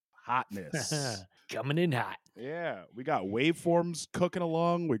hotness. Coming in hot. Yeah, we got waveforms cooking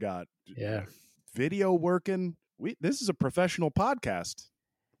along. We got video working. This is a professional podcast.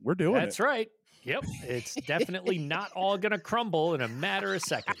 We're doing That's right. Yep. It's definitely not all going to crumble in a matter of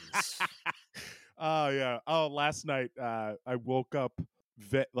seconds. Oh, yeah. Oh, last night I woke up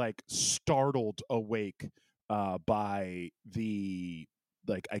startled awake by the,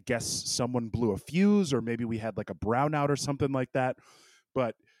 like, I guess someone blew a fuse, or maybe we had like a brownout or something like that.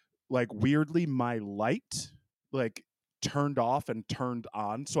 But like weirdly, my light like turned off and turned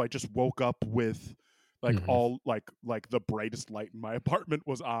on. So I just woke up with all like the brightest light in my apartment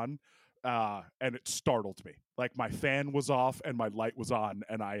was on. And it startled me. Like my fan was off and my light was on,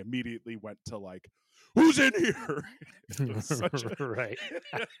 and I immediately went to like, who's in here? Right.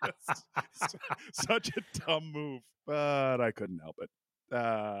 Such a dumb move, but I couldn't help it.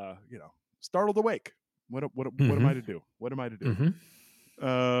 Startled awake. What am I to do? What am I to do?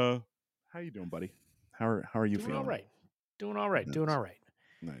 How you doing, buddy? How are you feeling? Doing all right.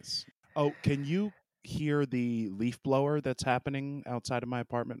 Nice. Oh, can you hear the leaf blower that's happening outside of my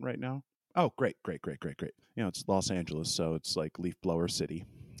apartment right now? Oh, great. It's Los Angeles, so it's like leaf blower city.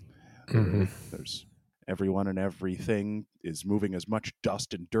 There's everyone and everything is moving as much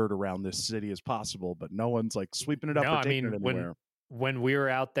dust and dirt around this city as possible, but no one's like sweeping it up or taking it anywhere. When we were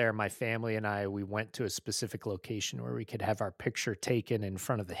out there, my family and I, we went to a specific location where we could have our picture taken in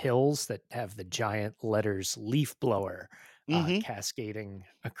front of the hills that have the giant letters leaf blower cascading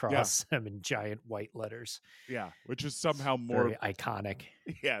across them in giant white letters. Yeah, which is somehow more very iconic.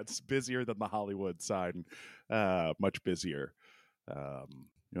 Yeah, it's busier than the Hollywood sign. Much busier. You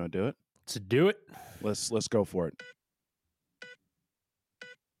want to do it? To do it. Let's go for it.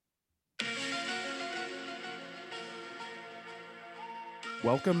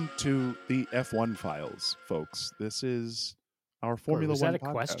 Welcome to the F1 Files, folks. This is our Formula 1 podcast. Was that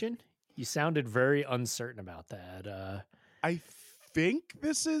a question? You sounded very uncertain about that. I think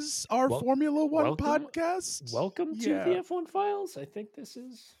this is our Formula 1 podcast. Welcome to the F1 Files. I think this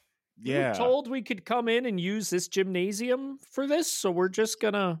is... Yeah. We were told we could come in and use this gymnasium for this, so we're just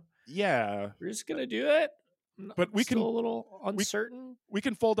gonna... Yeah. We're just gonna do it. But we can a little uncertain. We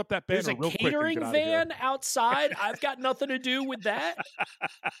can fold up that banner real quick. There's a catering van outside. I've got nothing to do with that.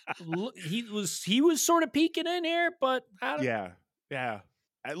 He was sort of peeking in here, but I don't. Yeah.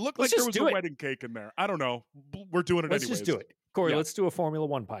 It looked like there was a wedding cake in there. I don't know. We're doing it anyways. Let's just do it, Corey. Let's do a Formula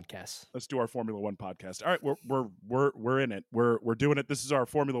 1 podcast. Let's do our Formula 1 podcast. All right, we're in it. We're doing it. This is our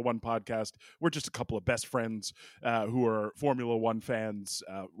Formula 1 podcast. We're just a couple of best friends who are Formula 1 fans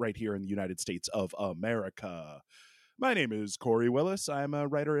right here in the United States of America. My name is Corey Willis. I'm a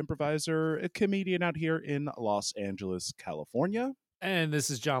writer, improviser, a comedian out here in Los Angeles, California. And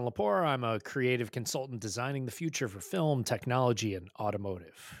this is John Lepore. I'm a creative consultant designing the future for film, technology, and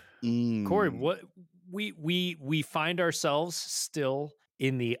automotive. Corey, what we find ourselves still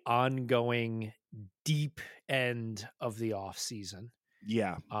in the ongoing deep end of the off season.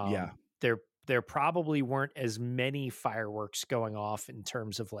 Yeah. There probably weren't as many fireworks going off in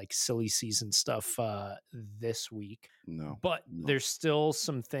terms of like silly season stuff this week. No. But there's still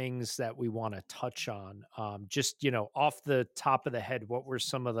some things that we want to touch on. Just, off the top of the head, what were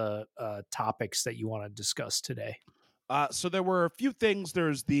some of the topics that you want to discuss today? So there were a few things.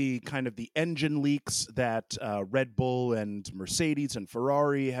 There's the kind of the engine leaks that Red Bull and Mercedes and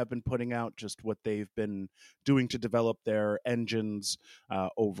Ferrari have been putting out, just what they've been doing to develop their engines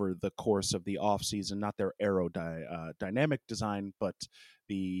over the course of the offseason, not their aerodynamic design, but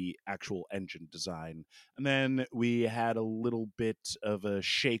the actual engine design. And then we had a little bit of a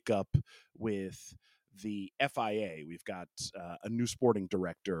shakeup with the FIA. We've got a new sporting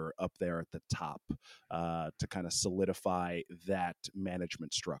director up there at the top to kind of solidify that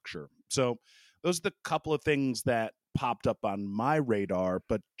management structure. So those are the couple of things that popped up on my radar.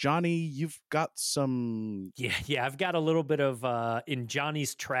 But Johnny, you've got some... Yeah, I've got a little bit of in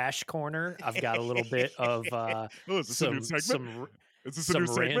Johnny's trash corner. I've got a little bit of some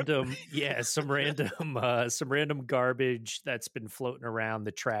random garbage that's been floating around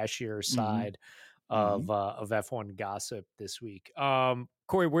the trashier side of F1 gossip this week.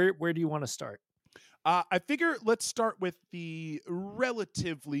 Corey, where do you want to start? I figure let's start with the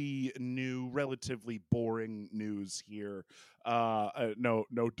relatively new, relatively boring news here. No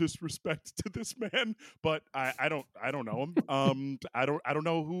disrespect to this man, but I don't know him. I don't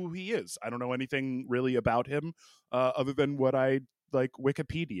know who he is. I don't know anything really about him other than what I like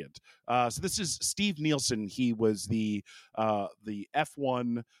Wikipedia'd. So this is Steve Nielsen. He was the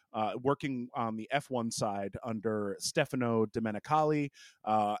F1 working on the F1 side under Stefano Domenicali,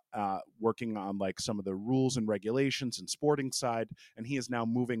 working on like some of the rules and regulations and sporting side, and he is now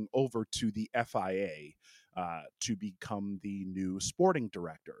moving over to the FIA to become the new sporting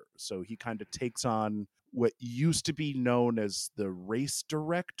director. So he kind of takes on what used to be known as the race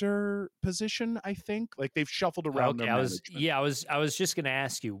director position, I think. Like they've shuffled around their management. I was just going to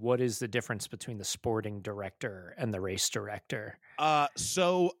ask you, what is the difference between the sporting director and the race director?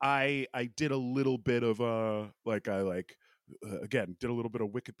 So I did a little bit of again, did a little bit of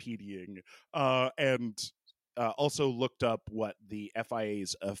Wikipediaing, and also looked up what the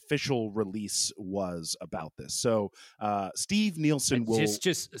FIA's official release was about this. So Steve Nielsen will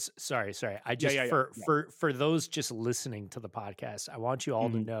sorry. I just for those just listening to the podcast, I want you all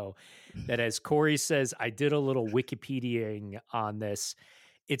to know that as Corey says, I did a little Wikipediaing on this.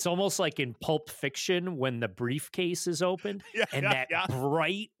 It's almost like in Pulp Fiction when the briefcase is opened that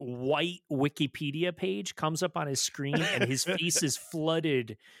bright white Wikipedia page comes up on his screen and his face is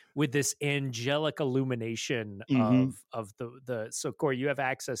flooded with this angelic illumination of the. So Corey, you have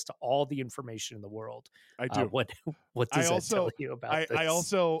access to all the information in the world. I do. What does that tell you about this? I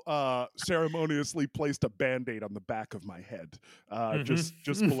also ceremoniously placed a Band-Aid on the back of my head, just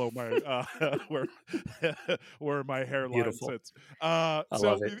below my where my hairline sits. I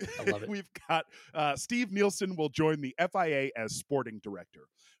love it. We've got Steve Nielsen will join the FIA as sporting director,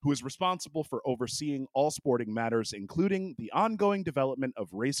 who is responsible for overseeing all sporting matters, including the ongoing development of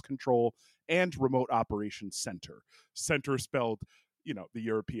race control and remote operations center. Center spelled, the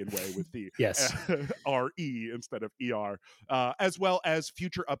European way with the RE instead of ER, as well as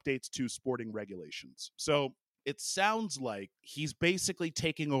future updates to sporting regulations. So it sounds like he's basically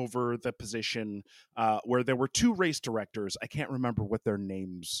taking over the position where there were two race directors. I can't remember what their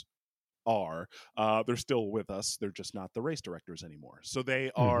names are. They're still with us. They're just not the race directors anymore. So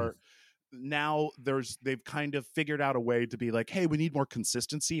they are now they've kind of figured out a way to be like, hey, we need more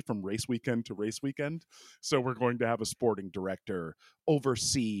consistency from race weekend to race weekend. So we're going to have a sporting director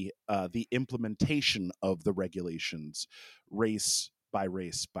oversee the implementation of the regulations race by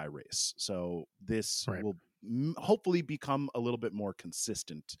race by race. So this will hopefully become a little bit more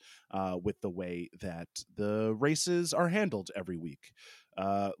consistent with the way that the races are handled every week.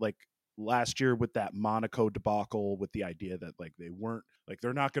 Like last year with that Monaco debacle, with the idea that like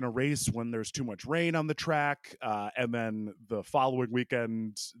they're not going to race when there's too much rain on the track, and then the following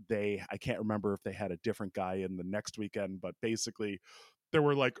weekend I can't remember if they had a different guy in the next weekend, but basically there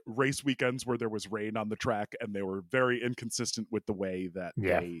were like race weekends where there was rain on the track and they were very inconsistent with the way that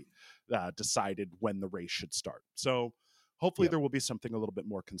they decided when the race should start. So hopefully there will be something a little bit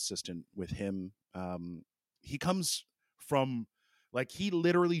more consistent with him. He comes from he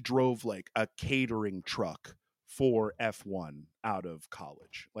literally drove like a catering truck for F1 out of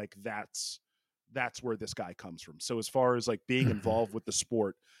college. Like that's where this guy comes from. So as far as like being involved with the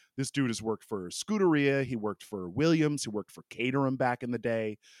sport, this dude has worked for Scuderia. He worked for Williams. He worked for Caterham back in the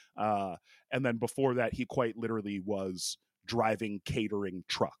day. And then before that, he quite literally was driving catering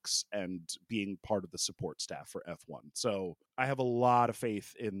trucks and being part of the support staff for F1. So I have a lot of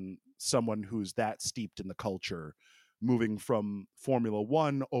faith in someone who's that steeped in the culture, moving from Formula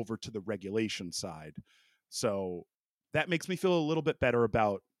One over to the regulation side. So that makes me feel a little bit better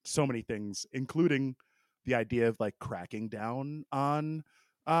about so many things, including the idea of like cracking down on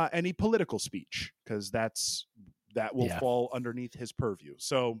any political speech, because that will fall underneath his purview.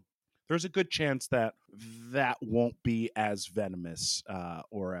 So there's a good chance that won't be as venomous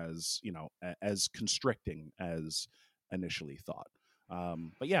or as as constricting as initially thought.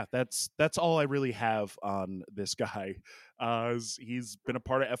 But yeah, that's all I really have on this guy. He's been a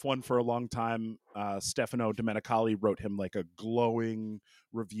part of F1 for a long time. Stefano Domenicali wrote him like a glowing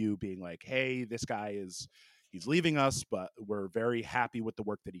review being like, hey, this guy he's leaving us, but we're very happy with the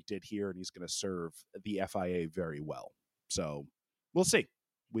work that he did here, and he's going to serve the FIA very well. So we'll see.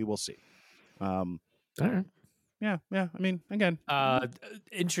 We will see. All right. Yeah. I mean, again,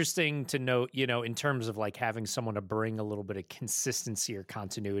 interesting to note, in terms of like having someone to bring a little bit of consistency or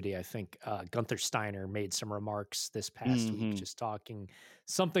continuity. I think Gunther Steiner made some remarks this past week, just talking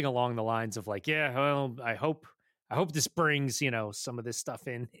something along the lines of like, well, I hope this brings, some of this stuff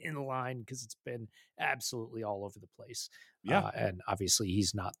in line, because it's been absolutely all over the place. Yeah. And obviously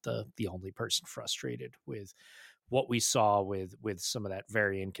he's not the only person frustrated with what we saw with some of that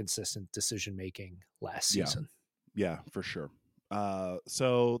very inconsistent decision making last season. Yeah, for sure.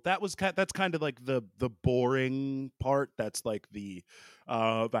 So that's kind of like the boring part. That's like the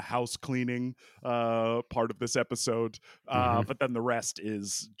house cleaning part of this episode. But then the rest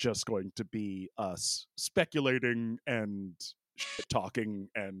is just going to be us speculating and shit talking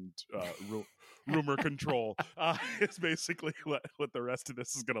and rumor control. It's basically what the rest of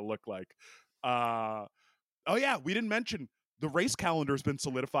this is going to look like. Oh yeah, we didn't mention the race calendar has been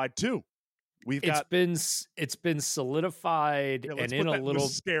solidified too. It's been solidified, yeah, let's and put in a that in little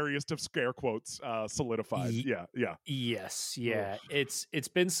the scariest of scare quotes, solidified. Yeah. yes, yeah. Ugh. It's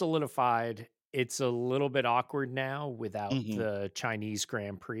been solidified. It's a little bit awkward now without Mhm. the Chinese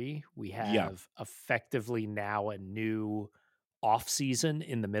Grand Prix. We Yeah. have effectively now a new off season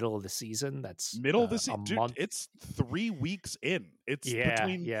in the middle of the season. That's Middle of the a season, dude. month. It's 3 weeks in. It's Yeah,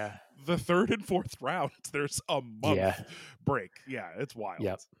 between yeah, the third and fourth rounds. There's a month yeah. break. Yeah, it's wild.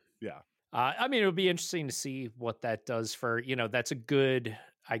 Yep. Yeah. I mean, it'll be interesting to see what that does for, that's a good,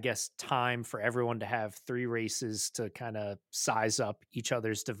 I guess, time for everyone to have 3 races to kind of size up each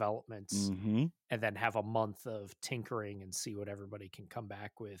other's developments Mm-hmm. and then have a month of tinkering and see what everybody can come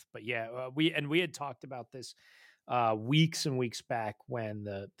back with. But yeah, we had talked about this weeks and weeks back when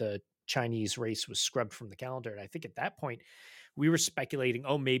the Chinese race was scrubbed from the calendar. And I think at that point we were speculating,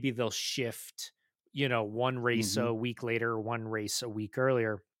 oh, maybe they'll shift, one race a week later, one race a week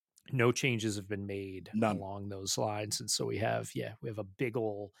earlier. No changes have been made None. along those lines. And so we have a big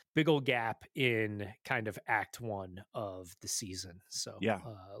old gap in kind of act 1 of the season. So Yeah.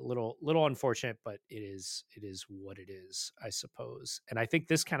 little unfortunate, but it is what it is, I suppose. And I think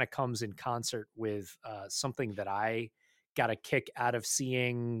this kind of comes in concert with something that I got a kick out of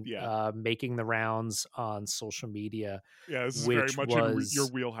seeing making the rounds on social media. Yeah, this is very much in your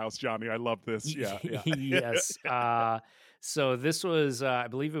wheelhouse, Johnny. I love this. Yeah. Yes. So this was, I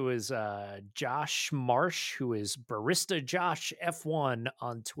believe it was Josh Marsh, who is Barista Josh F1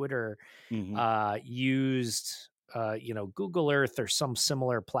 on Twitter, used, Google Earth or some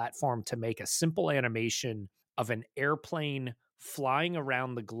similar platform to make a simple animation of an airplane flying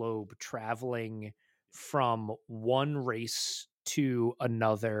around the globe, traveling from one race to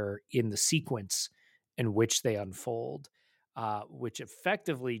another in the sequence in which they unfold, which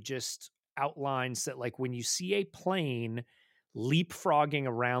effectively just outlines that, like, when you see a plane leapfrogging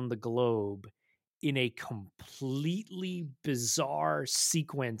around the globe in a completely bizarre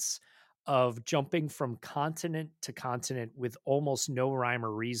sequence of jumping from continent to continent with almost no rhyme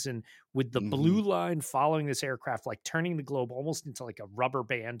or reason, with the blue line following this aircraft, like turning the globe almost into like a rubber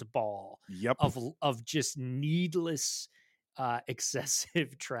band ball of just needless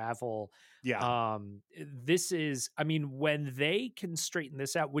excessive travel. This is, I mean, when they can straighten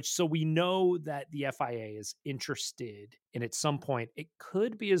this out, so we know that the FIA is interested in, at some point, it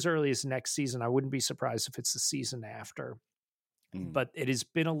could be as early as next season. I wouldn't be surprised if it's the season after, but it has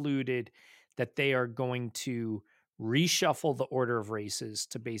been alluded that they are going to reshuffle the order of races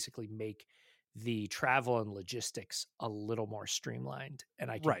to basically make the travel and logistics a little more streamlined.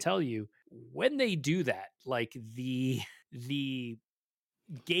 And I can tell you, when they do that, like the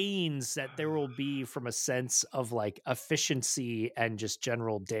gains that there will be from a sense of like efficiency and just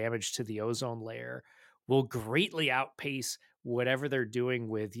general damage to the ozone layer will greatly outpace whatever they're doing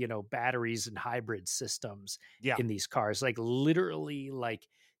with, batteries and hybrid systems in these cars. Like literally, like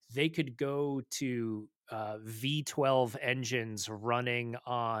they could go to V12 engines running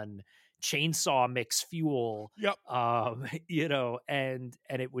on chainsaw mix fuel, and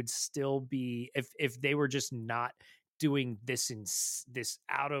it would still be, if they were just not doing this in this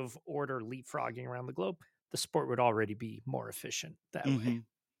out of order leapfrogging around the globe, the sport would already be more efficient that way.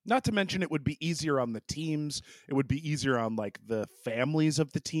 Not to mention, it would be easier on the teams. It would be easier on like the families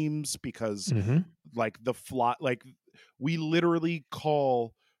of the teams, because like we literally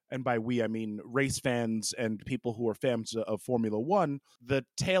call, and by we I mean race fans and people who are fans of Formula One, the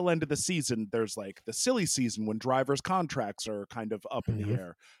tail end of the season. There's like the silly season when drivers' contracts are kind of up in the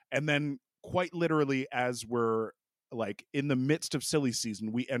air, and then quite literally, as we're like in the midst of silly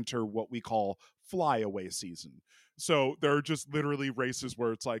season, we enter what we call flyaway season. So there are just literally races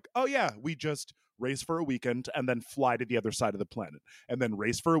where it's like, oh yeah, we just race for a weekend and then fly to the other side of the planet, and then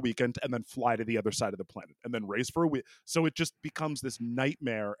race for a weekend and then fly to the other side of the planet, and then race for a week. So it just becomes this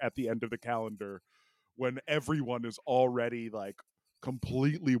nightmare at the end of the calendar when everyone is already like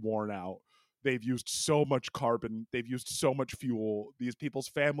completely worn out. They've used so much carbon. They've used so much fuel. These people's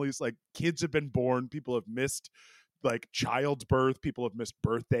families, like kids have been born. People have missed like child's birth. People have missed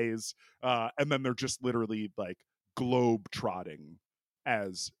birthdays. And then they're just literally like globe trotting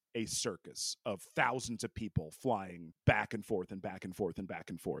as a circus of thousands of people flying back and forth and back and forth and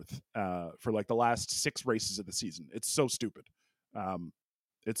back and forth for like the last 6 races of the season. It's so stupid.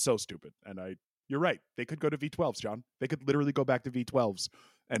 It's so stupid. And you're right. They could go to V12s, John. They could literally go back to V12s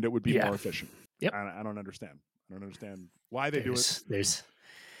and it would be more efficient. Yep. I don't understand. I don't understand why they do it.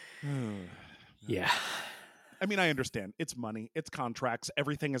 Yeah. I mean, I understand. It's money. It's contracts.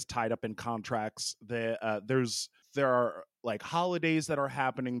 Everything is tied up in contracts. There are like holidays that are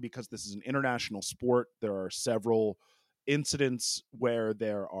happening because this is an international sport. There are several incidents where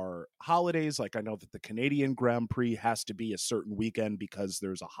there are holidays. Like I know that the Canadian Grand Prix has to be a certain weekend because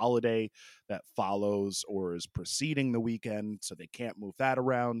there's a holiday that follows or is preceding the weekend, so they can't move that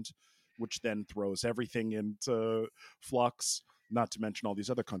around, which then throws everything into flux. Not to mention all these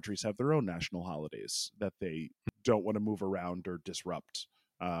other countries have their own national holidays that they don't want to move around or disrupt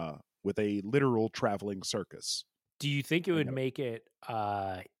with a literal traveling circus. Do you think it would make it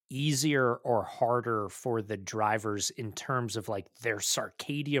easier or harder for the drivers in terms of like their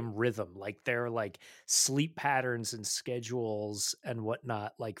circadian rhythm, like their like sleep patterns and schedules and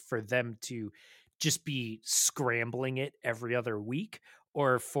whatnot, like for them to just be scrambling it every other week,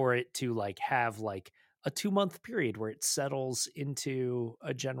 or for it to like have like a 2-month period where it settles into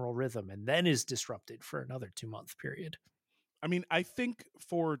a general rhythm and then is disrupted for another 2-month period? I mean, I think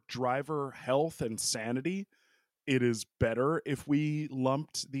for driver health and sanity, it is better if we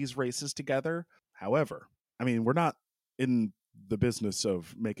lumped these races together. However, I mean, we're not in the business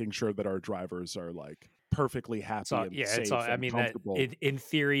of making sure that our drivers are like perfectly happy safe and comfortable. In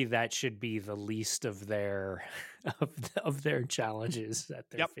theory, that should be the least of their of their challenges that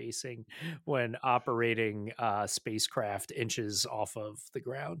they're facing when operating spacecraft inches off of the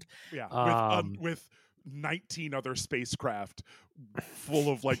ground. Yeah, with 19 other spacecraft full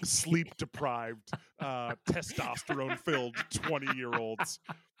of like sleep deprived, testosterone filled 20-year-olds.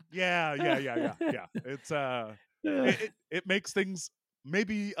 Yeah. It's it makes things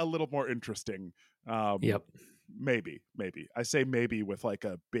maybe a little more interesting. Maybe I say maybe with like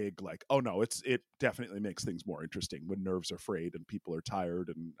a big like, oh no, it definitely makes things more interesting when nerves are frayed and people are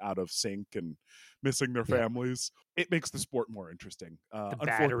tired and out of sync and missing their families. It makes the sport more interesting.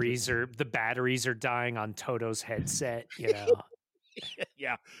 The batteries are dying on Toto's headset, you know.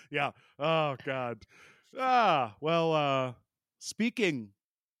 yeah. Oh god. Well, speaking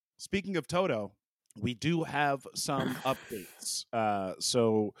of Toto, we do have some updates.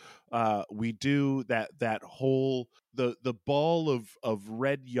 So we do that whole the ball of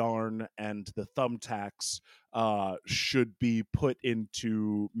red yarn and the thumbtacks should be put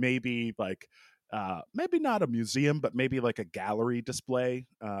into maybe like maybe not a museum, but maybe like a gallery display,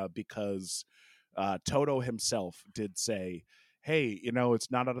 because Toto himself did say, hey,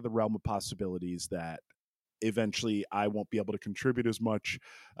 it's not out of the realm of possibilities that eventually I won't be able to contribute as much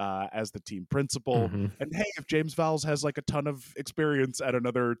as the team principal. Mm-hmm. And hey, if James Vowles has like a ton of experience at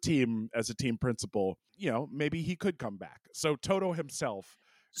another team as a team principal, maybe he could come back. So Toto himself.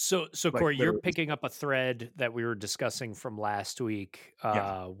 So Corey, you're picking up a thread that we were discussing from last week,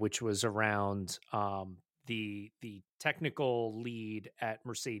 which was around the technical lead at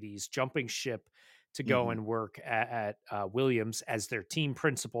Mercedes jumping ship to go and work at Williams as their team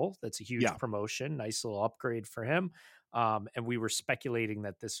principal. That's a huge promotion. Nice little upgrade for him. And we were speculating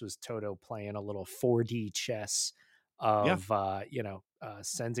that this was Toto playing a little 4D chess of,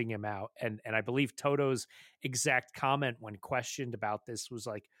 sending him out. And I believe Toto's exact comment when questioned about this was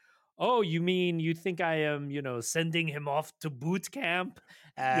like, oh, you mean you think I am, sending him off to boot camp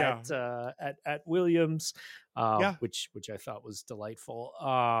at Williams, which I thought was delightful.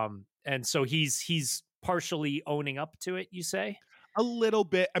 And so he's partially owning up to it, you say? A little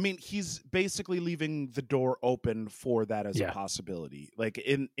bit. I mean, he's basically leaving the door open for that as a possibility. Like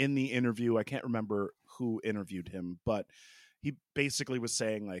in the interview, I can't remember who interviewed him, but he basically was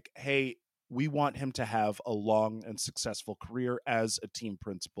saying like, hey, we want him to have a long and successful career as a team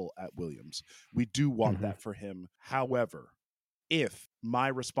principal at Williams. We do want that for him. However, if my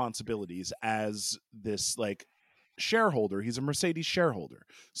responsibilities as this like shareholder, he's a Mercedes shareholder,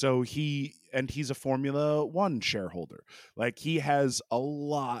 so he's a Formula One shareholder, like he has a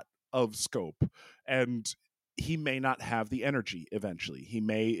lot of scope, and he may not have the energy eventually. He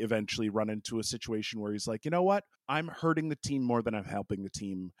may eventually run into a situation where he's like, you know what? I'm hurting the team more than I'm helping the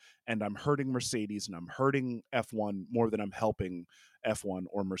team, and I'm hurting Mercedes and I'm hurting F1 more than I'm helping F1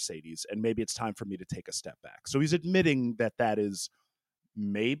 or Mercedes, and maybe it's time for me to take a step back. So he's admitting that is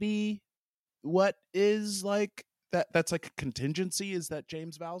maybe what is like that's like a contingency, is that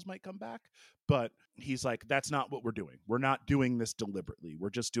James Vowles might come back. But he's like, that's not what we're doing. We're not doing this deliberately. We're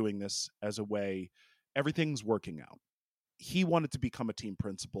just doing this as a way. Everything's working out. He wanted to become a team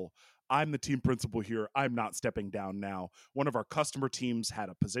principal. I'm the team principal here. I'm not stepping down now. One of our customer teams had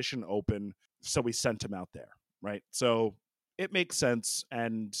a position open, so we sent him out there, right? So it makes sense,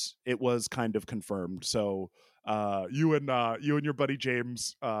 and it was kind of confirmed. So you and your buddy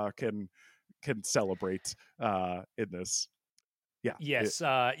James can celebrate in this. Yeah. Yes.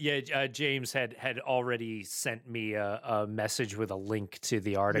 James had already sent me a message with a link to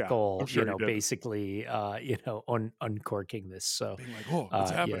the article, I'm sure he did. basically, uncorking this. So being like, oh,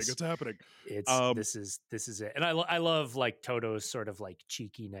 it's happening. yes, It's happening. this is it. And I love like Toto's sort of like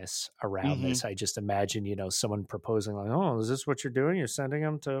cheekiness around Mhm. this. I just imagine, someone proposing like, oh, is this what you're doing? You're sending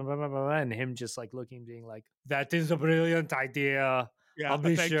him to blah, blah, blah, blah, and him just like looking, being like, that is a brilliant idea. Yeah, I'll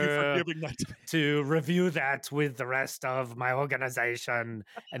be thank sure you for giving that to review that with the rest of my organization,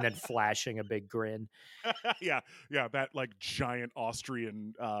 and then flashing a big grin. yeah, that like giant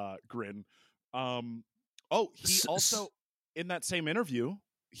Austrian grin. He also, in that same interview,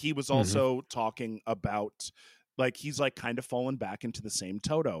 he was also talking about, like, he's like kind of fallen back into the same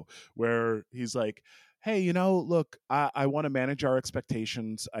Toto, where he's like, hey, look, I want to manage our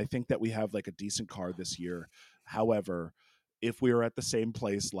expectations. I think that we have like a decent car this year. However, if we were at the same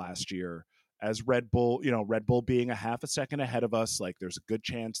place last year as Red Bull, Red Bull being a half a second ahead of us, like there's a good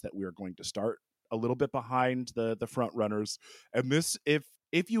chance that we are going to start a little bit behind the front runners. And this,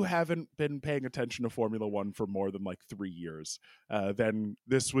 if you haven't been paying attention to Formula One for more than like 3 years, then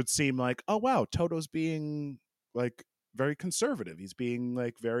this would seem like, oh wow, Toto's being like very conservative. He's being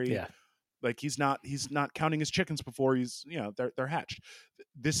like very like he's not counting his chickens before he's they're hatched.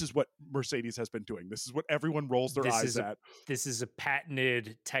 This is what Mercedes has been doing. This is what everyone rolls their eyes at. This is a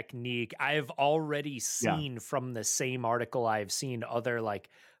patented technique. I've already seen from the same article, I've seen other like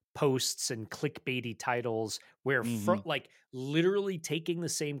posts and clickbaity titles where like literally taking the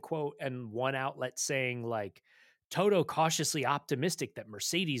same quote and one outlet saying like, Toto cautiously optimistic that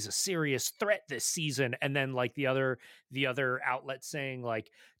Mercedes a serious threat this season, and then like the other outlet saying like,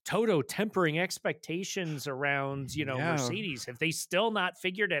 Toto tempering expectations around Mercedes. Have they still not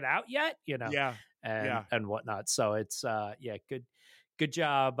figured it out yet? And whatnot. So it's good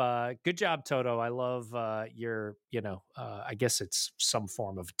job, Toto. I love your I guess it's some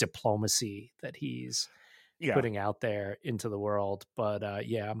form of diplomacy that he's putting out there into the world. But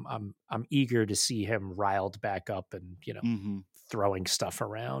I'm eager to see him riled back up and throwing stuff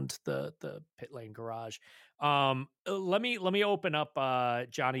around the pit lane garage. Let me open up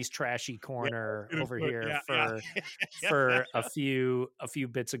Johnny's trashy corner over here for a few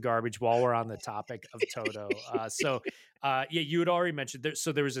bits of garbage while we're on the topic of Toto. You had already mentioned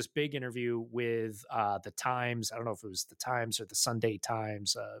there was this big interview with the Times. I don't know if it was the Times or the Sunday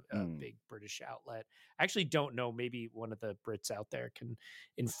Times, a big British outlet. I actually don't know. Maybe one of the Brits out there can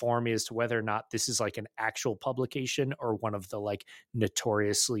inform me as to whether or not this is like an actual publication or one of the like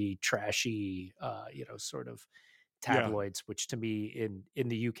notoriously trashy, sort of tabloids, which to me in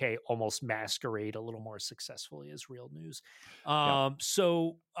the UK almost masquerade a little more successfully as real news.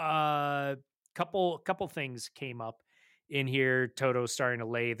 So couple things came up in here. Toto starting to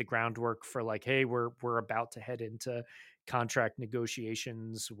lay the groundwork for like, hey, we're about to head into contract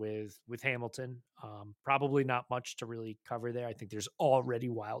negotiations with Hamilton. Probably not much to really cover there. I think there's already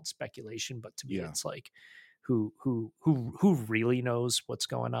wild speculation, but to me it's like who really knows what's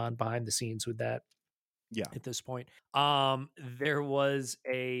going on behind the scenes with that. At this point, there was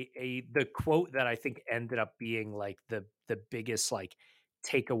the quote that I think ended up being like the biggest like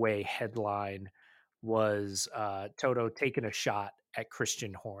takeaway headline was Toto taking a shot at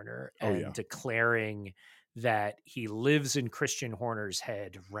Christian Horner and declaring that he lives in Christian Horner's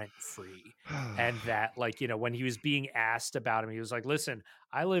head rent free. And that like, when he was being asked about him, he was like, listen,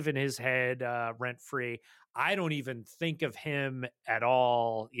 I live in his head rent free. I don't even think of him at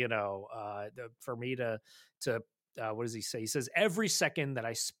all. For me to what does he say? He says, every second that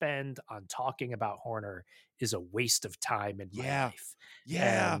I spend on talking about Horner is a waste of time in my life.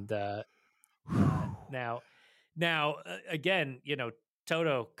 Yeah. And now again,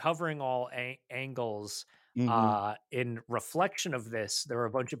 Toto covering all angles. In reflection of this, there were a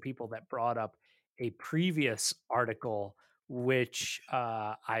bunch of people that brought up a previous article which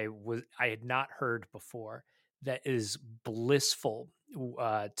I had not heard before, that is blissful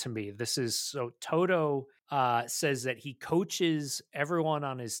to me. This is so Toto says that he coaches everyone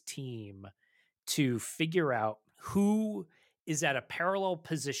on his team to figure out who is at a parallel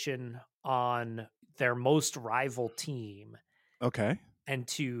position on their most rival team. Okay. And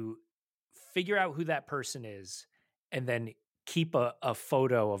to figure out who that person is and then keep a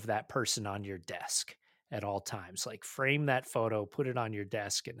photo of that person on your desk at all times. Like frame that photo, put it on your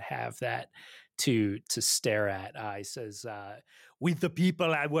desk and have that to stare at. He says, with the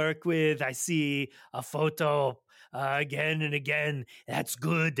people I work with, I see a photo again and again. That's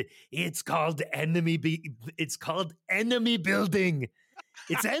good. It's called it's called enemy building.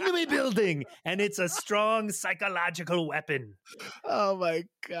 It's enemy building, and it's a strong psychological weapon. Oh my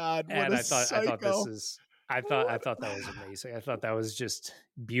God! What And a I thought this psycho! is. I thought that was amazing. I thought that was just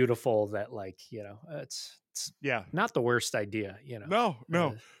beautiful. That, like, it's Yeah. not the worst idea. No.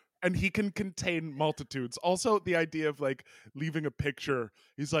 And he can contain multitudes. Also, the idea of like leaving a picture.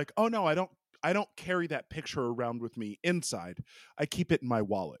 He's like, oh no, I don't carry that picture around with me inside. I keep it in my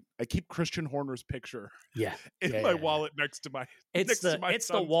wallet. I keep Christian Horner's picture in my wallet next to my It's son's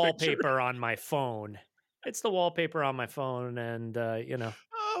the wallpaper picture. on my phone. It's the wallpaper on my phone, and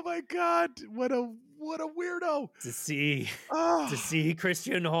Oh my God, what a weirdo. to see Oh,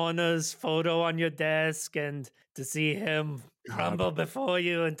 Christian Horner's photo on your desk, and to see him crumble before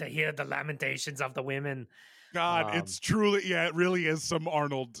you, and to hear the lamentations of the women. God, it's truly, it really is some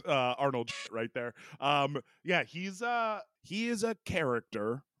Arnold shit right there. Yeah, he is a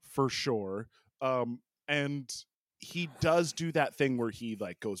character for sure. And he does do that thing where he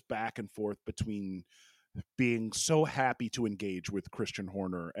like goes back and forth between being so happy to engage with Christian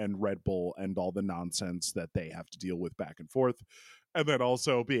Horner and Red Bull and all the nonsense that they have to deal with back and forth, and then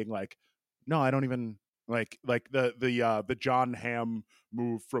also being like, no, I don't even like the John Hamm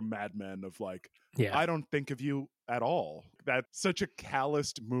move from Mad Men of like, I don't think of you at all. That's such a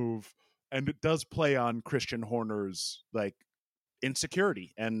calloused move, and it does play on Christian Horner's like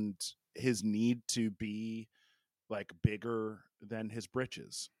insecurity and his need to be like bigger than his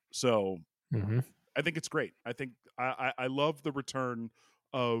britches. So I think it's great. I think I love the return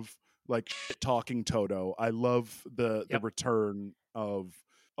of like talking Toto. I love the return of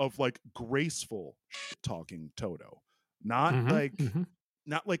like graceful talking Toto. Not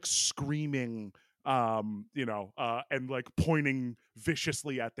not like screaming and like pointing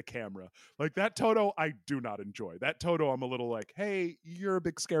viciously at the camera. Like that Toto I do not enjoy. That Toto I'm a little like, hey, you're a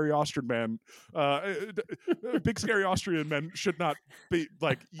big scary Austrian man. Big scary Austrian men should not be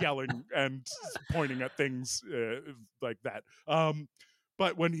like yelling and pointing at things like that.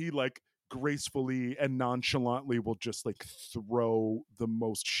 But when he like gracefully and nonchalantly will just like throw the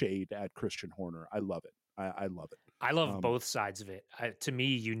most shade at Christian Horner, I love it. I love it. I love both sides of it. To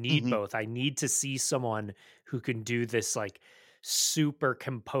me, you need both. I need to see someone who can do this like super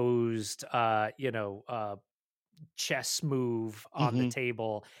composed, chess move on the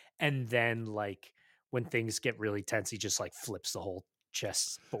table, and then like when things get really tense, he just like flips the whole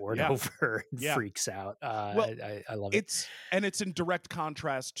chess board over and freaks out. I love it. It's in direct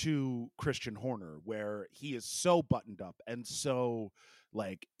contrast to Christian Horner, where he is so buttoned up and so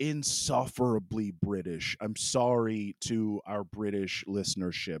like insufferably British. I'm sorry to our British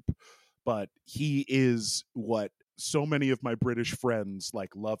listenership, but he is what so many of my British friends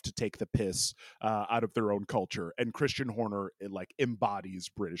like love to take the piss out of their own culture, and Christian Horner like embodies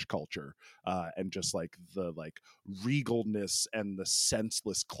British culture and just like the like regalness and the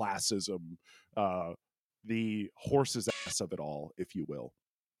senseless classism, the horse's ass of it all, if you will.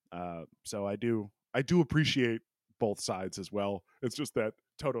 So I do appreciate both sides as well. It's just that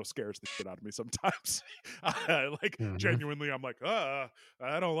Toto scares the shit out of me sometimes. Like genuinely, I'm like, I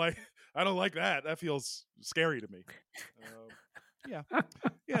don't like that. That feels scary to me. Yeah,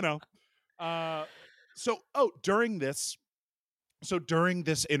 during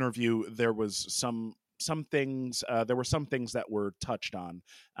this interview, there was some things. There were some things that were touched on,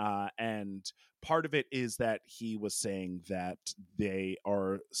 and part of it is that he was saying that they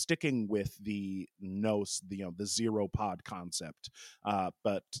are sticking with the zero pod concept,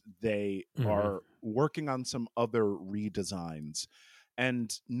 but they are working on some other redesigns.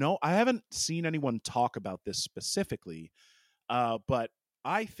 And no, I haven't seen anyone talk about this specifically, but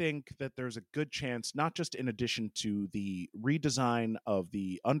I think that there's a good chance, not just in addition to the redesign of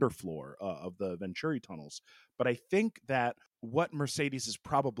the underfloor of the Venturi tunnels, but I think that what Mercedes is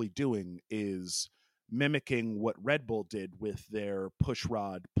probably doing is mimicking what Red Bull did with their push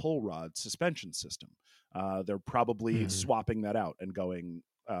rod, pull rod suspension system. They're probably swapping that out and going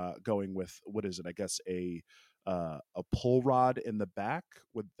with, what is it? I guess a pull rod in the back.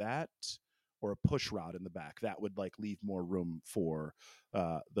 Would that, or a push rod in the back, that would like leave more room for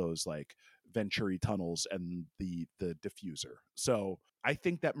those like Venturi tunnels and the diffuser. So I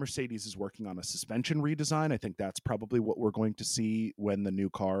think that Mercedes is working on a suspension redesign. I think that's probably what we're going to see when the new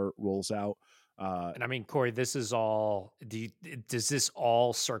car rolls out. And I mean, Corey, this is all. Does this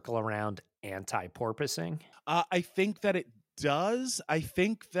all circle around anti-porpoising? I think that it does. I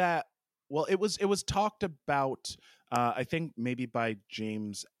think that, well, it was talked about. I think maybe by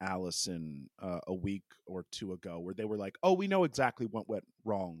James Allison a week or two ago, where they were like, "Oh, we know exactly what went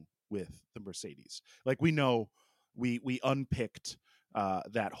wrong with the Mercedes. Like we know we unpicked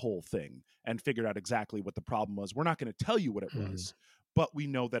that whole thing and figured out exactly what the problem was. We're not going to tell you what it was, but we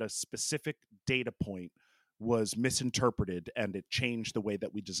know that a specific data point was misinterpreted and it changed the way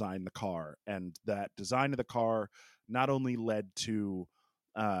that we designed the car. And that design of the car not only led to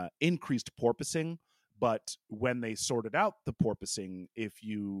increased porpoising, but when they sorted out the porpoising,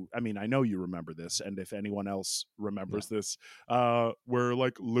 I know you remember this, and if anyone else remembers this, where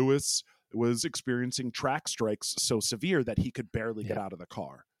like Lewis was experiencing track strikes so severe that he could barely get out of the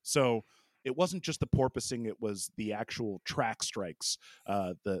car. So it wasn't just the porpoising, it was the actual track strikes,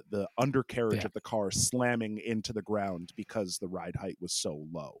 the undercarriage of the car slamming into the ground because the ride height was so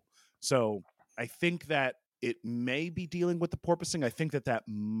low. So I think that it may be dealing with the porpoising. I think that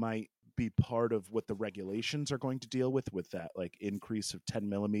might be part of what the regulations are going to deal with that like increase of 10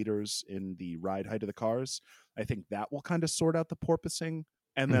 millimeters in the ride height of the cars. I think that will kind of sort out the porpoising.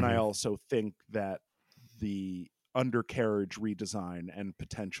 And then I also think that the undercarriage redesign and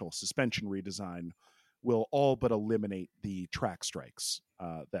potential suspension redesign will all but eliminate the track strikes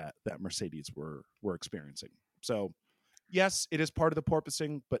that Mercedes were experiencing. So yes, it is part of the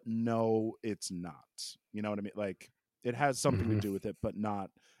porpoising, but no, it's not. You know what I mean? Like it has something to do with it, but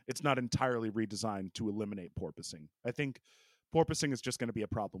it's not entirely redesigned to eliminate porpoising. I think porpoising is just going to be a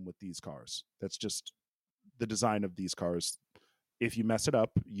problem with these cars. That's just the design of these cars. If you mess it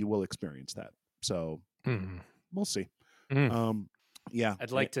up, you will experience that. So we'll see.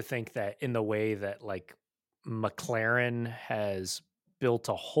 I'd like to think that in the way that like McLaren has built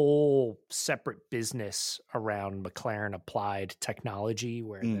a whole separate business around McLaren applied technology,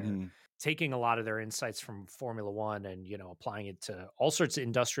 where they're taking a lot of their insights from Formula One and, applying it to all sorts of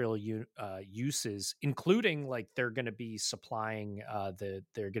industrial uses, including like they're going to be supplying they're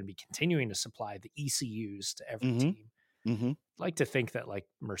going to be continuing to supply the ECUs to every team. I'd like to think that like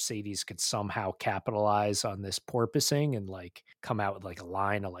Mercedes could somehow capitalize on this porpoising and like come out with like a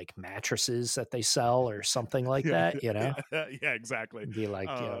line of like mattresses that they sell or something like that, Yeah, exactly. And be like,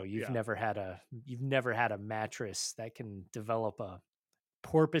 you've never had a mattress that can develop a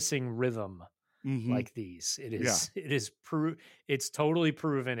porpoising rhythm like these. It's totally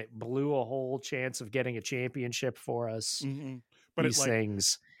proven. It blew a whole chance of getting a championship for us. But these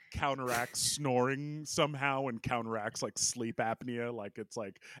things counteracts snoring somehow and counteracts like sleep apnea, like it's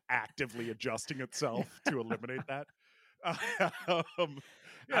like actively adjusting itself to eliminate that. I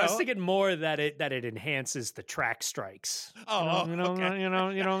was thinking more that it enhances the track strikes. Okay.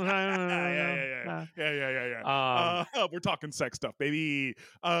 We're talking sex stuff, baby.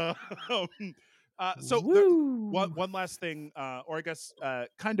 One last thing, or I guess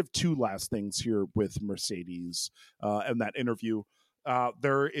kind of two last things here with Mercedes and that interview.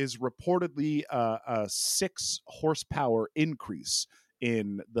 There is reportedly a 6 horsepower increase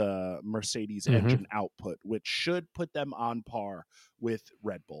in the Mercedes engine output, which should put them on par with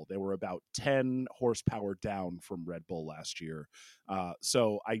Red Bull. They were about 10 horsepower down from Red Bull last year.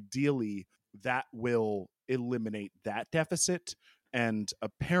 So ideally, that will eliminate that deficit. And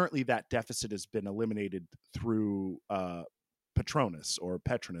apparently that deficit has been eliminated through Petronas or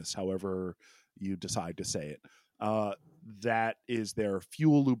Petronas, however you decide to say it. That is their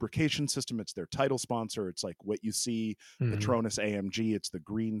fuel lubrication system. It's their title sponsor. It's like what you see, Petronas AMG. It's the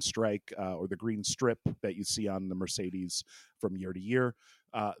green strike or the green strip that you see on the Mercedes from year to year.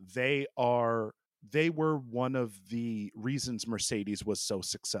 They were one of the reasons Mercedes was so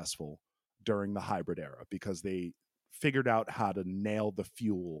successful during the hybrid era, because they figured out how to nail the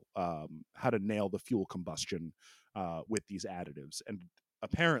fuel combustion with these additives. And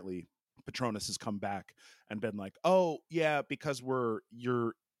apparently Petronas has come back and been like, oh yeah, because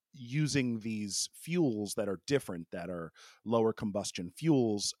you're using these fuels that are different, that are lower combustion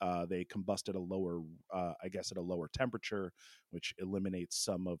fuels. They combust at a lower, at a lower temperature, which eliminates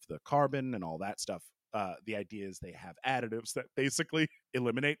some of the carbon and all that stuff. The idea is they have additives that basically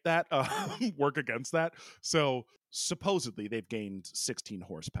eliminate that, work against that. So supposedly they've gained 16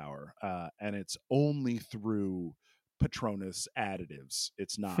 horsepower, and it's only through Petronas additives.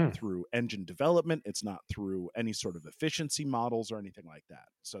 It's not through engine development. It's not through any sort of efficiency models or anything like that.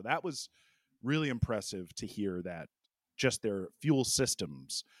 So that was really impressive to hear that just their fuel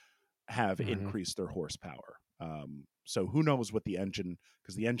systems have increased their horsepower. So who knows what the engine,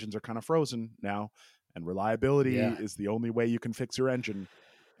 because the engines are kind of frozen now, and reliability is the only way you can fix your engine.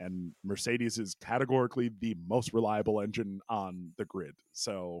 And Mercedes is categorically the most reliable engine on the grid.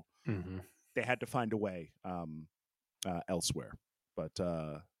 So they had to find a way elsewhere. But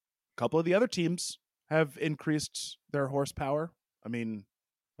a couple of the other teams have increased their horsepower. I mean,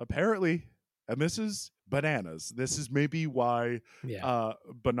 apparently and this is bananas. This is maybe why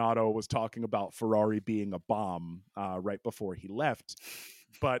Binotto was talking about Ferrari being a bomb right before he left.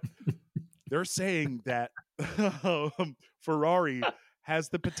 But they're saying that Ferrari has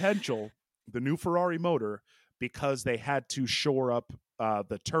the potential, the new Ferrari motor, because they had to shore up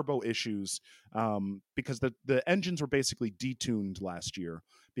the turbo issues because the engines were basically detuned last year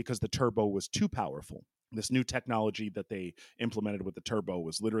because the turbo was too powerful. This new technology that they implemented with the turbo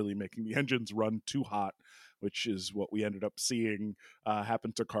was literally making the engines run too hot, which is what we ended up seeing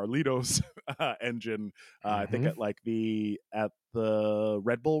happen to Carlito's engine. I think at the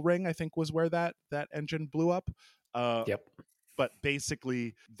Red Bull Ring, I think was where that engine blew up. Yep. But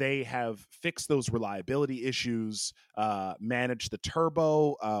basically, they have fixed those reliability issues, managed the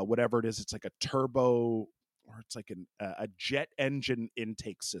turbo, whatever it is. It's like a turbo, or it's like a jet engine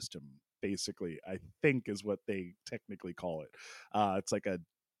intake system, basically, I think is what they technically call it. It's like a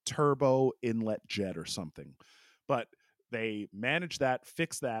turbo inlet jet or something. But they managed that,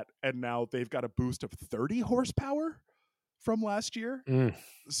 fixed that, and now they've got a boost of 30 horsepower from last year.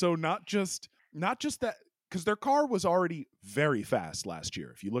 So not just that, because their car was already very fast last year.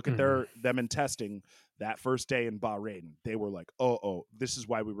 If you look at them in testing that first day in Bahrain, they were like, oh, this is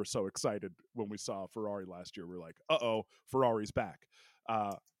why we were so excited when we saw Ferrari last year. We're like, Ferrari's back.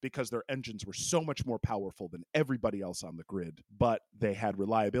 Because their engines were so much more powerful than everybody else on the grid. But they had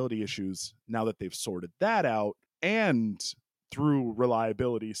reliability issues. Now that they've sorted that out, and through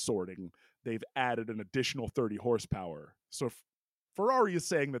reliability sorting, they've added an additional 30 horsepower. So Ferrari is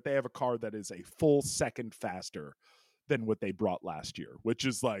saying that they have a car that is a full second faster than what they brought last year, which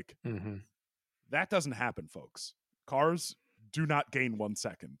is like, that doesn't happen, folks. Cars do not gain 1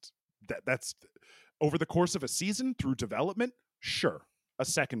 second. That's over the course of a season through development. Sure, a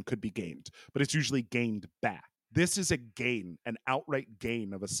second could be gained, but it's usually gained back. This is a gain, an outright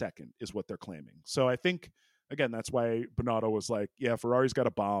gain of a second is what they're claiming. So I think, again, that's why Binotto was like, yeah, Ferrari's got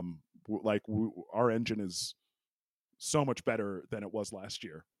a bomb. Like, our engine is so much better than it was last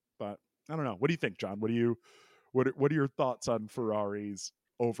year. But I don't know. What do you think, John? What are your thoughts on Ferrari's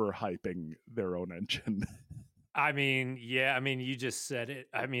overhyping their own engine? I mean, you just said it.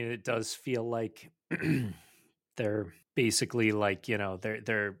 I mean, it does feel like they're basically like,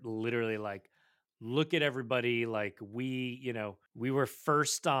 they're literally like, look at everybody. Like we were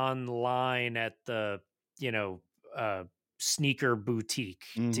first online at the, sneaker boutique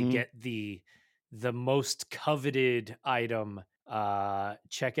to get the most coveted item.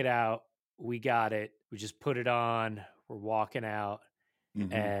 Check it out. We got it. We just put it on. We're walking out,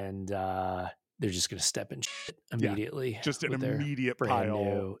 and they're just going to step in shit immediately. Just an immediate pile.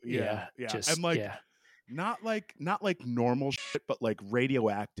 New, yeah. And like, not like normal shit, but like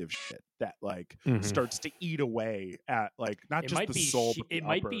radioactive shit that like starts to eat away at like not just the sole. It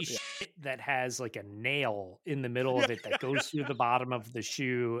might be shit that has like a nail in the middle of it that goes through the bottom of the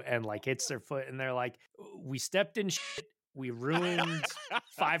shoe and like hits their foot, and they're like, we stepped in shit. We ruined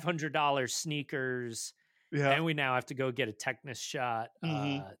 $500 sneakers, and we now have to go get a tetanus shot.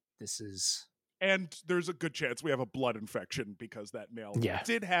 This is. And there's a good chance we have a blood infection because that nail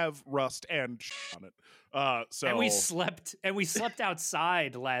did have rust and on it. So and we slept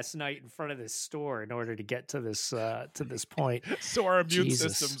outside last night in front of this store in order to get to this point. So our immune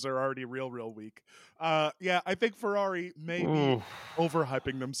systems are already real weak. I think Ferrari may be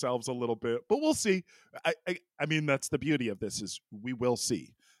overhyping themselves a little bit, but we'll see. I mean, that's the beauty of this is we will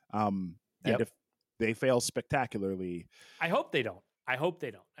see. And if they fail spectacularly, I hope they don't.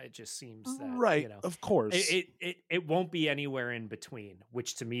 It just seems that right. Of course, it won't be anywhere in between,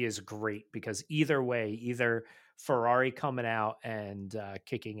 which to me is great because either way, either Ferrari coming out and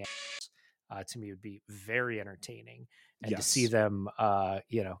kicking ass, to me would be very entertaining, and to see them,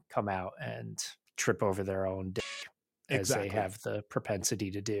 come out and trip over their own dick as they have the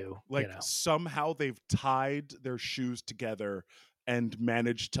propensity to do. Like somehow they've tied their shoes together and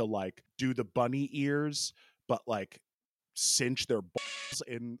managed to like do the bunny ears, but like cinch their balls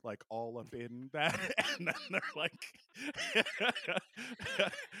in like all up in that, and then they're like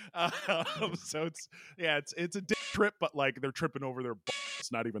so it's a dick trip, but like they're tripping over their balls,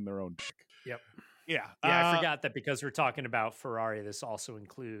 not even their own dick. I forgot that because we're talking about Ferrari, this also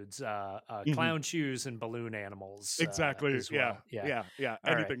includes clown shoes and balloon animals. Exactly. As well.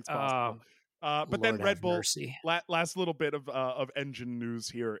 Anything's possible. But Lord then Red Bull, mercy. last little bit of engine news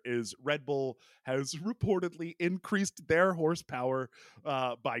here is Red Bull has reportedly increased their horsepower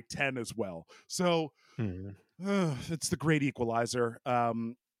by 10 as well. So it's the great equalizer.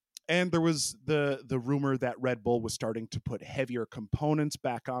 And there was the rumor that Red Bull was starting to put heavier components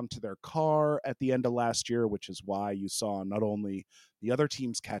back onto their car at the end of last year, which is why you saw not only the other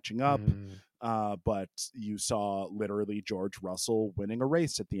teams catching up, but you saw literally George Russell winning a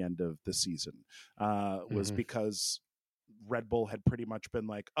race at the end of the season, was because Red Bull had pretty much been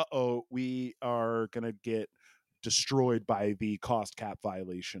like, we are going to get destroyed by the cost cap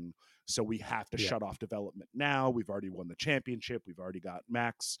violation. So we have to shut off development now. We've already won the championship. We've already got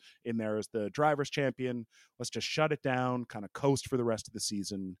Max in there as the driver's champion. Let's just shut it down, kind of coast for the rest of the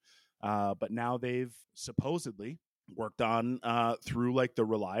season. But now they've supposedly worked on through like the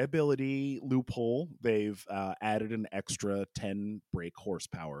reliability loophole. They've added an extra 10 brake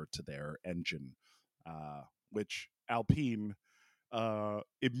horsepower to their engine, which Alpine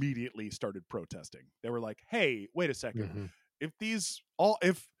immediately started protesting. They were like, hey, wait a second.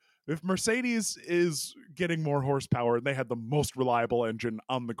 If Mercedes is getting more horsepower and they had the most reliable engine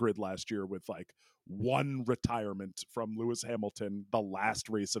on the grid last year with like one retirement from Lewis Hamilton, the last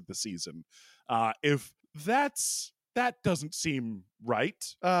race of the season, if that doesn't seem right.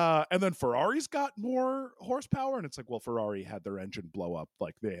 And then Ferrari's got more horsepower, and it's like, well, Ferrari had their engine blow up.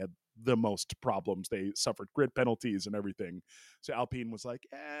 Like they had the most problems. They suffered grid penalties and everything. So Alpine was like,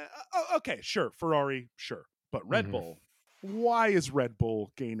 okay, sure, Ferrari, sure. But Red Bull, why is Red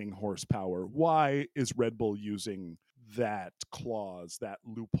Bull gaining horsepower? Why is Red Bull using that clause, that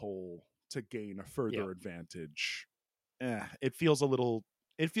loophole to gain a further advantage? It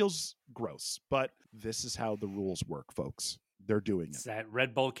feels gross, but this is how the rules work, folks. They're doing it. It's that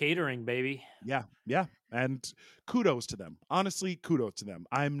Red Bull catering, baby. Yeah. And kudos to them. Honestly, kudos to them.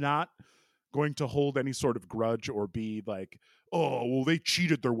 I'm not going to hold any sort of grudge or be like, oh, well, they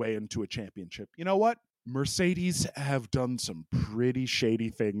cheated their way into a championship. You know what? Mercedes have done some pretty shady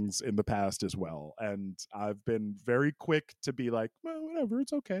things in the past as well. And I've been very quick to be like, well, whatever,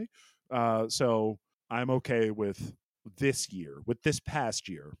 it's okay. So I'm okay with this past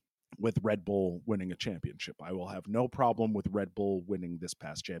year, with Red Bull winning a championship. I will have no problem with Red Bull winning this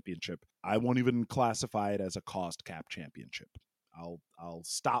past championship. I won't even classify it as a cost cap championship. I'll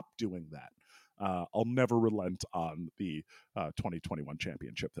stop doing that. I'll never relent on the 2021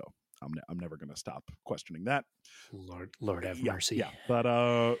 championship, though. I'm never going to stop questioning that. Lord have mercy. Yeah, but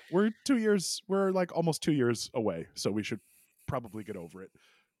we're like almost 2 years away, so we should probably get over it.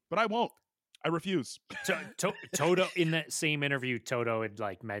 But I won't. I refuse. Toto, in that same interview, Toto had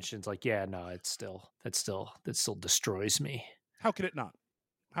like mentioned like, yeah, no, that still destroys me. How could it not?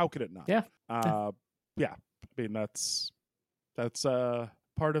 Yeah. Yeah. I mean, that's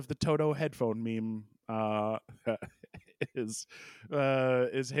part of the Toto headphone meme. Is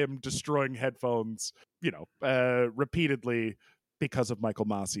him destroying headphones, repeatedly because of Michael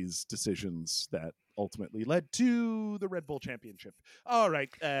Massey's decisions that ultimately led to the Red Bull championship. All right,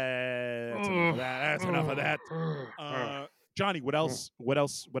 that's enough of that. Johnny, what else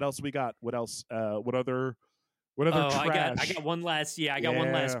we got? What else? What other trash? I got one last. Yeah, I got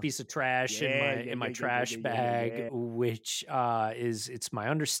one last piece of trash in my trash bag, which is, it's my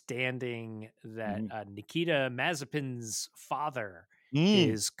understanding that Nikita Mazepin's father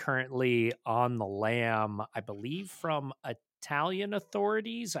is currently on the lam, I believe, from Italian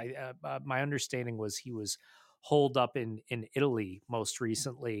authorities. My understanding was he was holed up in Italy most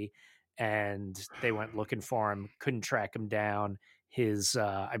recently, and they went looking for him, couldn't track him down. His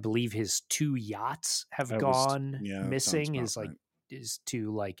I believe his 2 yachts have gone missing. His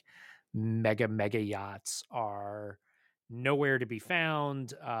 2 like mega yachts are nowhere to be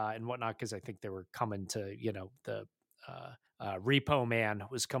found, and whatnot, because I think they were coming to, the repo man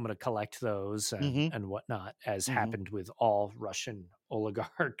was coming to collect those and whatnot, as happened with all Russian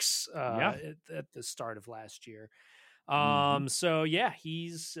oligarchs at the start of last year. So yeah,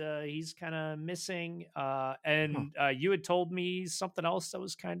 he's kind of missing. And you had told me something else that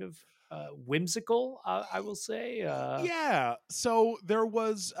was kind of whimsical, I will say. Yeah. So there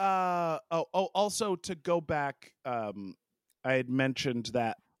was also, to go back, I had mentioned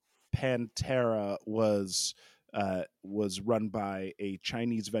that Pantera was run by a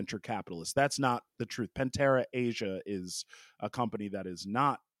Chinese venture capitalist. That's not the truth. Pantera Asia is a company that is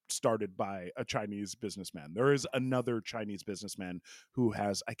not started by a Chinese businessman. There is another Chinese businessman who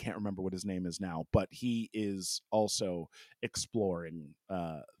has, I can't remember what his name is now, but he is also exploring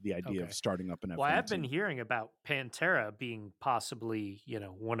the idea of starting up an F1 Well, I've been hearing about Pantera being possibly,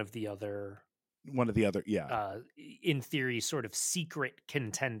 one of the other, in theory, sort of secret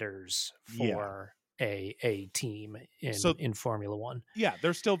contenders for a team in Formula One. Yeah,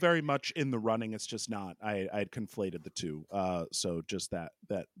 they're still very much in the running. It's just not. I'd conflated the two. So just that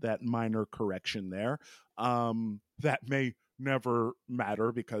minor correction there. That may never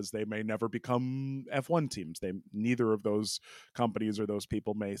matter because they may never become F1 teams. Neither of those companies or those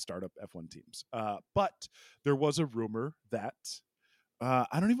people may start up F1 teams. But there was a rumor that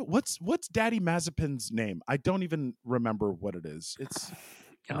I don't even what's Daddy Mazepin's name. I don't even remember what it is. It's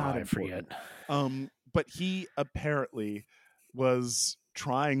not I important. forget. But he apparently was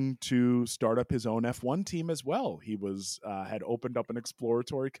trying to start up his own F1 team as well. He was had opened up an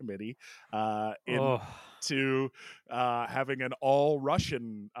exploratory committee into having an all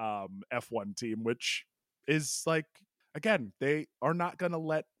Russian F1 team, which is like, again, they are not going to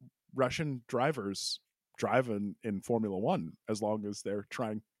let Russian drivers drive in Formula One as long as they're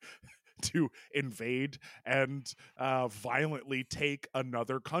trying to invade and violently take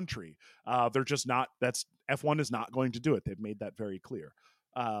another country. They're just not. That's F1 is not going to do it. They've made that very clear.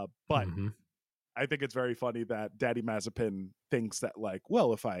 But Mm-hmm. I think it's very funny that Daddy Mazepin thinks that, like,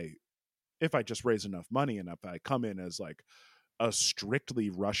 well, if I just raise enough money and if I come in as like a strictly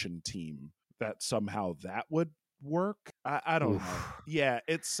Russian team, that somehow that would work. I don't know. Yeah,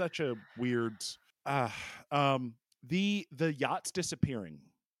 it's such a weird. The yachts disappearing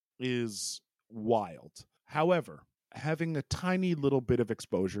is wild. However, having a tiny little bit of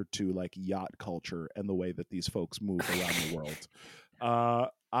exposure to like yacht culture and the way that these folks move around the world,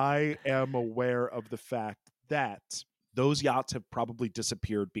 I am aware of the fact that those yachts have probably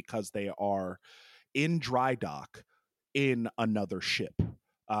disappeared because they are in dry dock in another ship.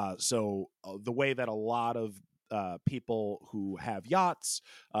 So the way that a lot of people who have yachts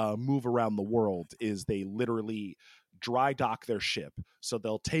move around the world is they literally dry dock their ship. So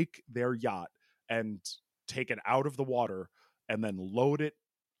they'll take their yacht and take it out of the water and then load it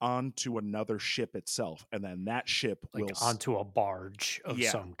onto another ship itself, and then that ship like will onto a barge of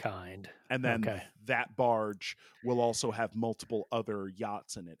some kind, and then that barge will also have multiple other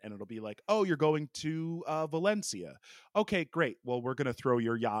yachts in it, and it'll be like, oh, you're going to Valencia, okay, great, well, we're going to throw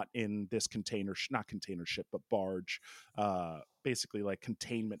your yacht in this not container ship, but barge, basically like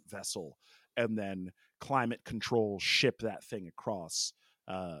containment vessel, and then climate control ship that thing across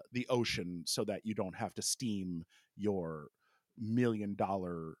the ocean so that you don't have to steam your $1 million,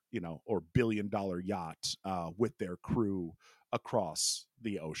 or $1 billion yacht with their crew across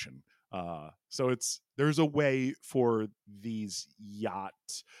the ocean. So there's a way for these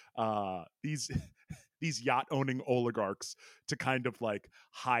these yacht owning oligarchs to kind of like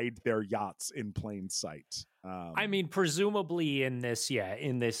hide their yachts in plain sight. I mean, presumably in this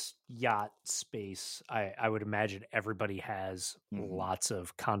yacht space, I would imagine everybody has lots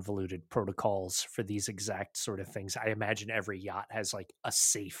of convoluted protocols for these exact sort of things. I imagine every yacht has like a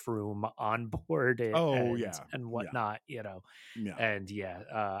safe room on board it and whatnot, And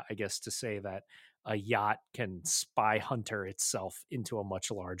I guess to say that a yacht can spy hunter itself into a much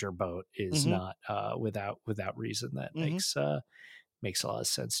larger boat is not without reason. That makes a lot of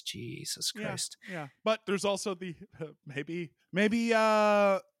sense. Jesus Christ. Yeah. But there's also the maybe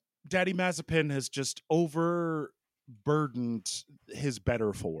Daddy Mazepin has just overburdened his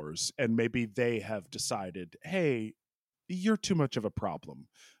better fours, and maybe they have decided, hey, you're too much of a problem.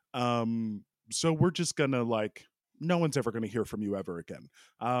 So we're just gonna like, no one's ever gonna hear from you ever again.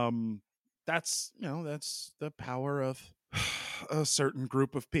 That's the power of a certain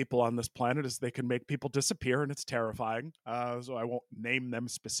group of people on this planet, is they can make people disappear, and it's terrifying. So I won't name them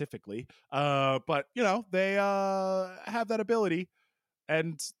specifically. But they have that ability,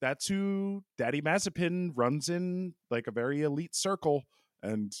 and that's who Daddy Mazepin runs in, like a very elite circle,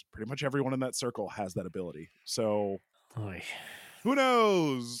 and pretty much everyone in that circle has that ability. So who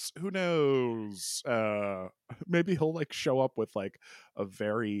knows? Maybe he'll like show up with like a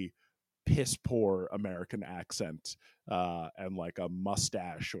very piss poor American accent and like a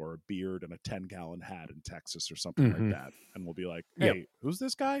mustache or a beard and a 10-gallon hat in Texas or something like that, and we'll be like, hey, who's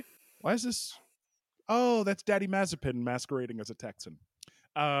this guy? Why is this? Oh, that's Daddy Mazepin masquerading as a Texan.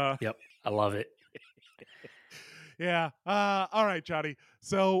 Yep, I love it. Yeah. All right, Johnny.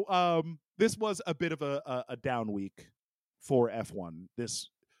 So this was a bit of a down week for F1. This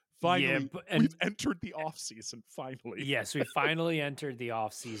finally, we've entered the off season. Finally, yes, we finally entered the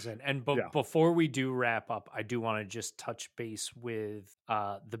off season. And before we do wrap up, I do want to just touch base with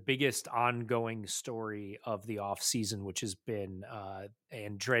the biggest ongoing story of the off season, which has been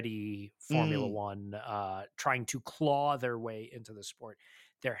Andretti Formula One trying to claw their way into the sport.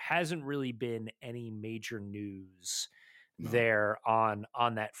 There hasn't really been any major news there on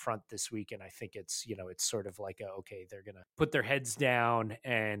that front this week, and I think it's it's sort of like they're gonna put their heads down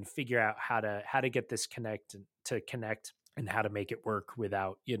and figure out how to get this connect and how to make it work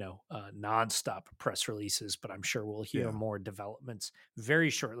without nonstop press releases. But I'm sure we'll hear more developments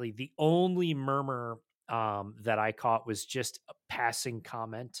very shortly. The only murmur that I caught was just a passing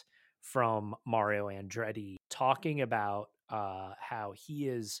comment from Mario Andretti talking about how he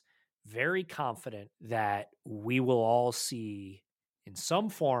is very confident that we will all see in some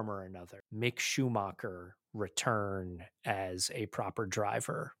form or another, Mick Schumacher return as a proper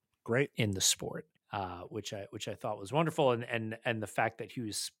driver Great. in the sport, which I thought was wonderful. And the fact that he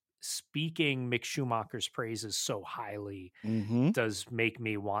was speaking Mick Schumacher's praises so highly does make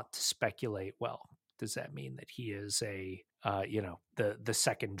me want to speculate, well, does that mean that he is a the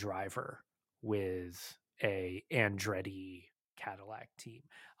second driver with a Andretti Cadillac team?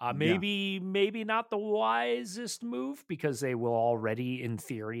 Maybe not the wisest move, because they will already in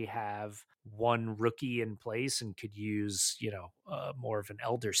theory have one rookie in place and could use more of an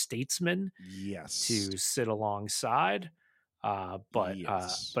elder statesman to sit alongside.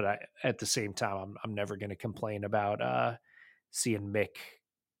 But at the same time, I'm never going to complain about seeing Mick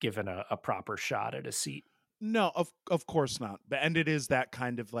given a proper shot at a seat. No, of course not. And it is that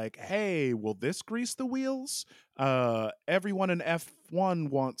kind of like, hey, will this grease the wheels? Everyone in F1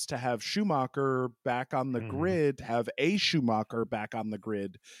 wants to have Schumacher back on the grid, have a Schumacher back on the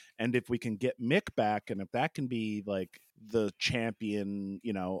grid. And if we can get Mick back, and if that can be like the champion,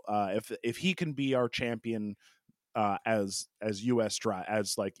 if he can be our champion as US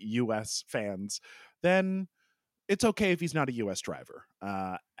fans, then it's okay if he's not a US driver.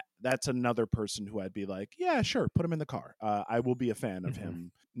 That's another person who I'd be like, yeah, sure, put him in the car. I will be a fan of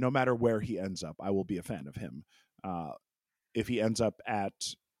him. No matter where he ends up, I will be a fan of him. If he ends up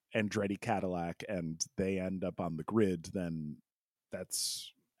at Andretti Cadillac and they end up on the grid, then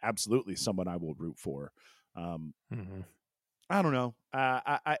that's absolutely someone I will root for. I don't know.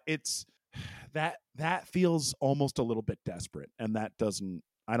 It's that feels almost a little bit desperate, and I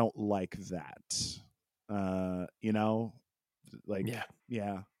don't like that.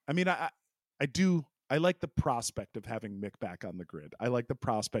 Yeah. I mean, I like the prospect of having Mick back on the grid. I like the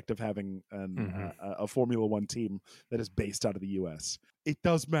prospect of having a Formula One team that is based out of the U.S. It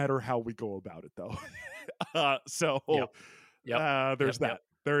does matter how we go about it, though. There's that.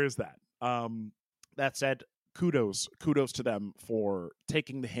 There is that. That said, kudos to them for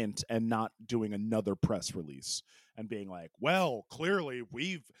taking the hint and not doing another press release and being like, well, clearly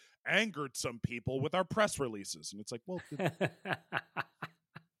we've angered some people with our press releases. And it's like, well,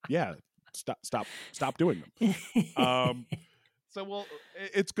 yeah, stop doing them. So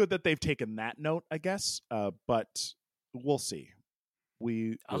it's good that they've taken that note, I guess. But we'll see.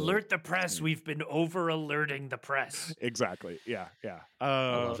 We alert the press. We've been over alerting the press. Exactly. Yeah.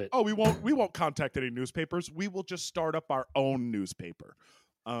 I love it. Oh, we won't contact any newspapers. We will just start up our own newspaper.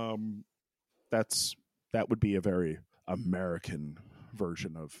 That would be a very American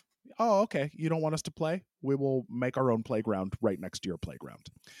version of, oh, okay, you don't want us to play? We will make our own playground right next to your playground.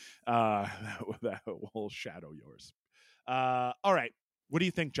 That will shadow yours. All right. What do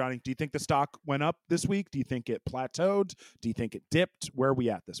you think, Johnny? Do you think the stock went up this week? Do you think it plateaued? Do you think it dipped? Where are we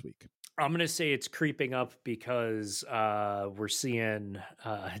at this week? I'm going to say it's creeping up because we're seeing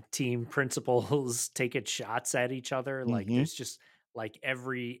team principals taking shots at each other. Like there's just like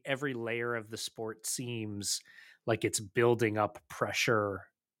every layer of the sport seems like it's building up pressure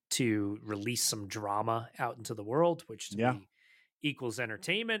to release some drama out into the world, which to me equals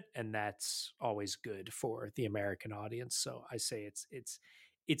entertainment, and that's always good for the American audience. So I say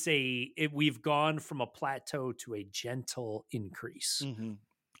we've gone from a plateau to a gentle increase.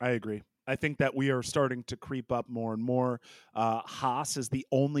 I agree. I think that we are starting to creep up more and more. Haas is the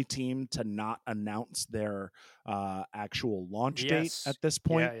only team to not announce their actual launch date at this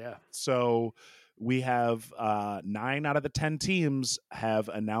point. Yeah. So we have 9 out of the 10 teams have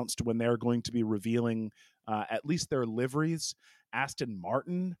announced when they're going to be revealing at least their liveries. Aston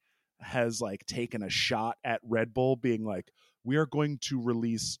Martin has like taken a shot at Red Bull, being like, we are going to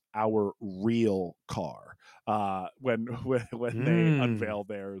release our real car when they unveil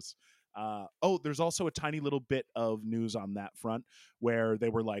theirs. There's also a tiny little bit of news on that front where they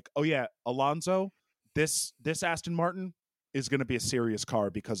were like, oh yeah, Alonso, this Aston Martin is going to be a serious car,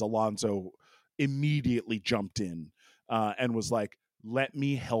 because Alonso immediately jumped in and was like, let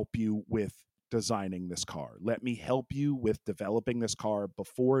me help you with designing this car. Let me help you with developing this car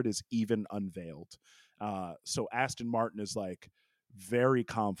before it is even unveiled. So Aston Martin is like very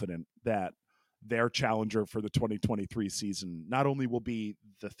confident that their challenger for the 2023 season not only will be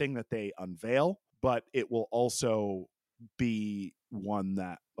the thing that they unveil, but it will also be one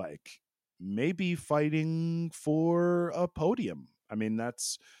that like may be fighting for a podium. I mean,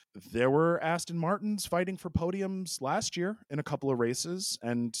 there were Aston Martins fighting for podiums last year in a couple of races,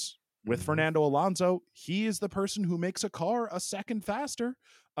 and with Fernando Alonso, he is the person who makes a car a second faster.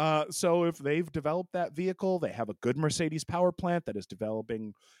 So if they've developed that vehicle, they have a good Mercedes power plant that is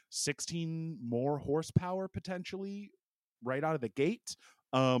developing 16 more horsepower potentially right out of the gate.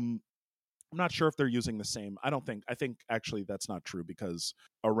 I'm not sure if they're using the same. I think actually that's not true because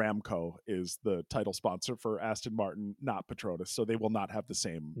Aramco is the title sponsor for Aston Martin, not Petronas. So they will not have the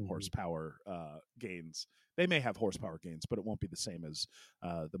same horsepower gains. They may have horsepower gains, but it won't be the same as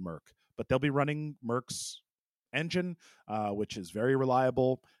the Merc. But they'll be running Merc's engine, which is very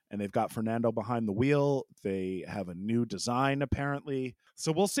reliable. And they've got Fernando behind the wheel. They have a new design, apparently.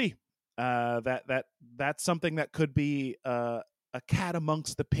 So we'll see. That's something that could be a cat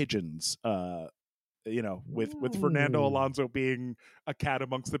amongst the pigeons, with Fernando Alonso being a cat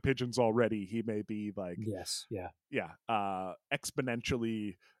amongst the pigeons already. He may be like,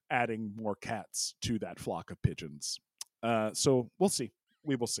 exponentially adding more cats to that flock of pigeons. So we'll see.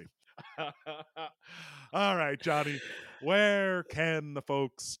 We will see. All right, Johnny, where can the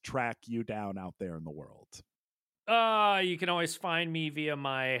folks track you down out there in the world? You can always find me via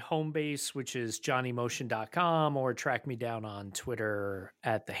my home base, which is johnnymotion.com, or track me down on Twitter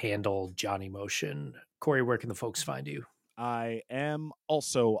at the handle JohnnyMotion. Corey, where can the folks find you? I am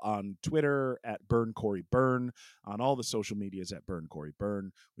also on Twitter at BurnCoreyBurn, on all the social medias at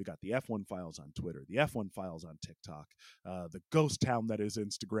BurnCoreyBurn. We got the F1 Files on Twitter, the F1 Files on TikTok, the ghost town that is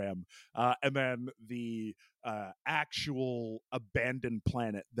Instagram, and then the actual abandoned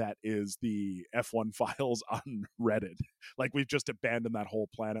planet that is the F1 Files on Reddit. Like, we've just abandoned that whole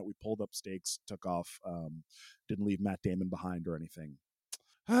planet. We pulled up stakes, took off, didn't leave Matt Damon behind or anything.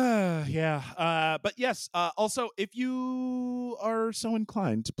 But yes, also, if you are so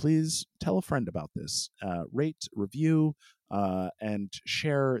inclined, please tell a friend about this. Rate, review, and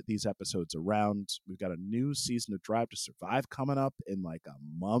share these episodes around. We've got a new season of Drive to Survive coming up in like a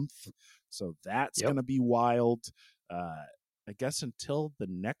month, so that's going to be wild. I guess until the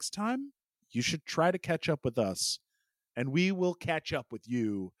next time, you should try to catch up with us, and we will catch up with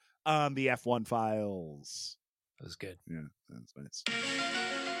you on the F1 Files. That was good. Yeah, that's nice.